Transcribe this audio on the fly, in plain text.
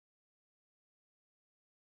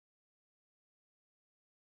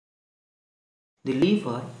The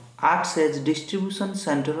liver acts as distribution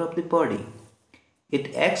center of the body.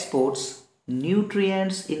 It exports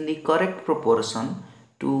nutrients in the correct proportion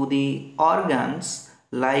to the organs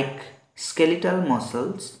like skeletal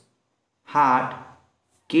muscles, heart,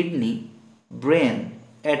 kidney, brain,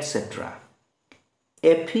 etc.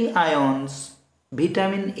 Fe ions,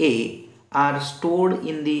 vitamin A are stored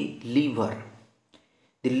in the liver.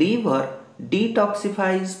 The liver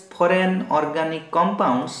detoxifies foreign organic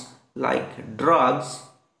compounds like drugs,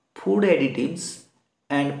 food additives,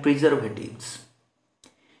 and preservatives.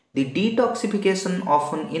 The detoxification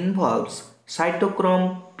often involves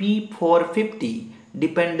cytochrome P450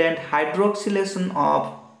 dependent hydroxylation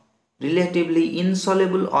of relatively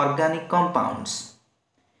insoluble organic compounds.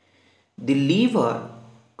 The liver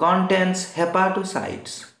contains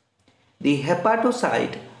hepatocytes. The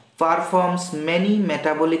hepatocyte performs many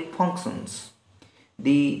metabolic functions.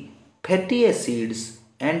 The fatty acids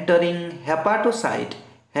entering hepatocyte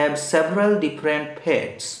have several different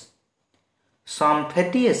fates. Some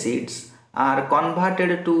fatty acids are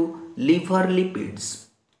converted to liver lipids.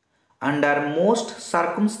 Under most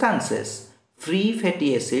circumstances, free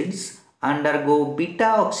fatty acids undergo beta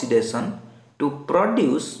oxidation to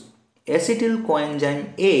produce acetyl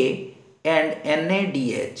coenzyme A and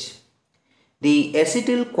NADH. The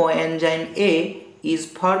acetyl coenzyme A is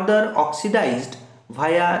further oxidized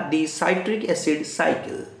via the citric acid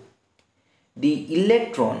cycle. The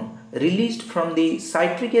electron released from the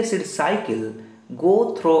citric acid cycle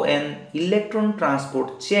go through an electron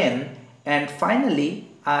transport chain and finally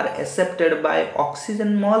are accepted by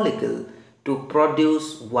oxygen molecule to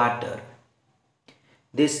produce water.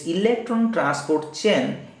 This electron transport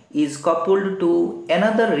chain is coupled to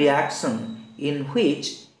another reaction in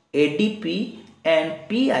which ADP and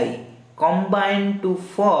Pi combine to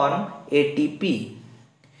form ATP.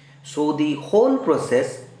 So the whole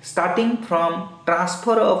process, starting from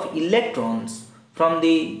transfer of electrons from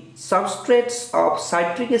the substrates of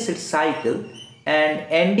citric acid cycle and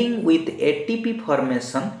ending with ATP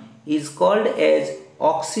formation, is called as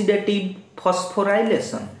oxidative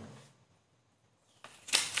phosphorylation.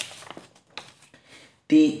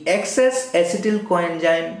 The excess acetyl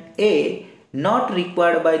coenzyme A not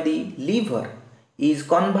required by the liver is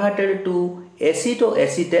converted to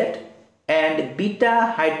acetoacetate and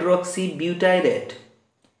beta hydroxybutyrate.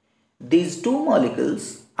 These two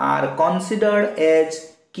molecules are considered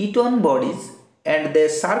as ketone bodies and they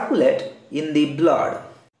circulate in the blood.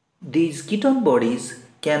 These ketone bodies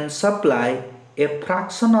can supply a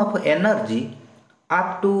fraction of energy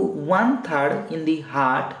up to 1/3 in the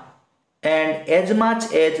heart and as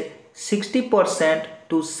much as 60%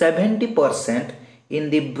 to 70% in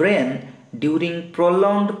the brain during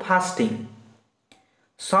prolonged fasting.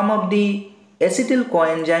 Some of the acetyl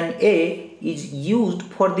coenzyme A is used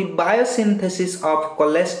for the biosynthesis of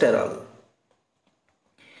cholesterol.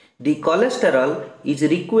 The cholesterol is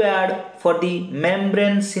required for the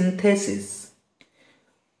membrane synthesis.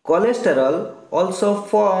 Cholesterol also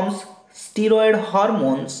forms steroid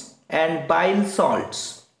hormones and bile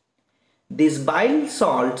salts. These bile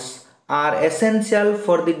salts are essential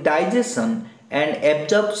for the digestion and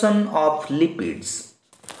absorption of lipids.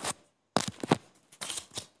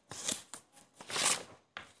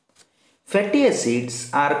 Fatty acids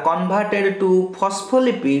are converted to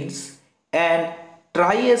phospholipids and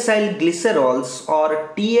triacylglycerols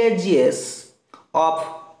or TAGs of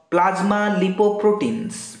plasma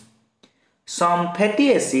lipoproteins. Some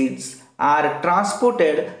fatty acids are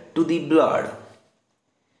transported to the blood.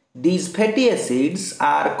 These fatty acids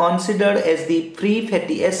are considered as the free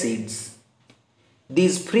fatty acids.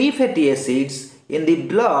 These free fatty acids in the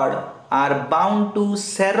blood are bound to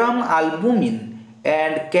serum albumin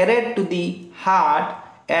and carried to the heart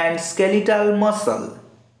and skeletal muscle.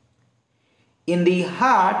 In the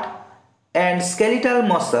heart and skeletal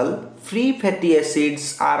muscle, free fatty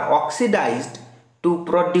acids are oxidized to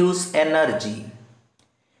produce energy.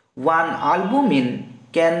 One albumin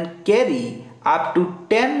can carry up to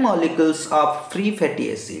 10 molecules of free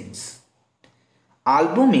fatty acids.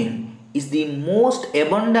 Albumin is the most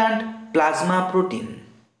abundant plasma protein.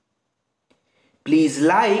 Please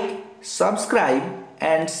like, subscribe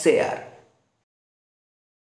and share.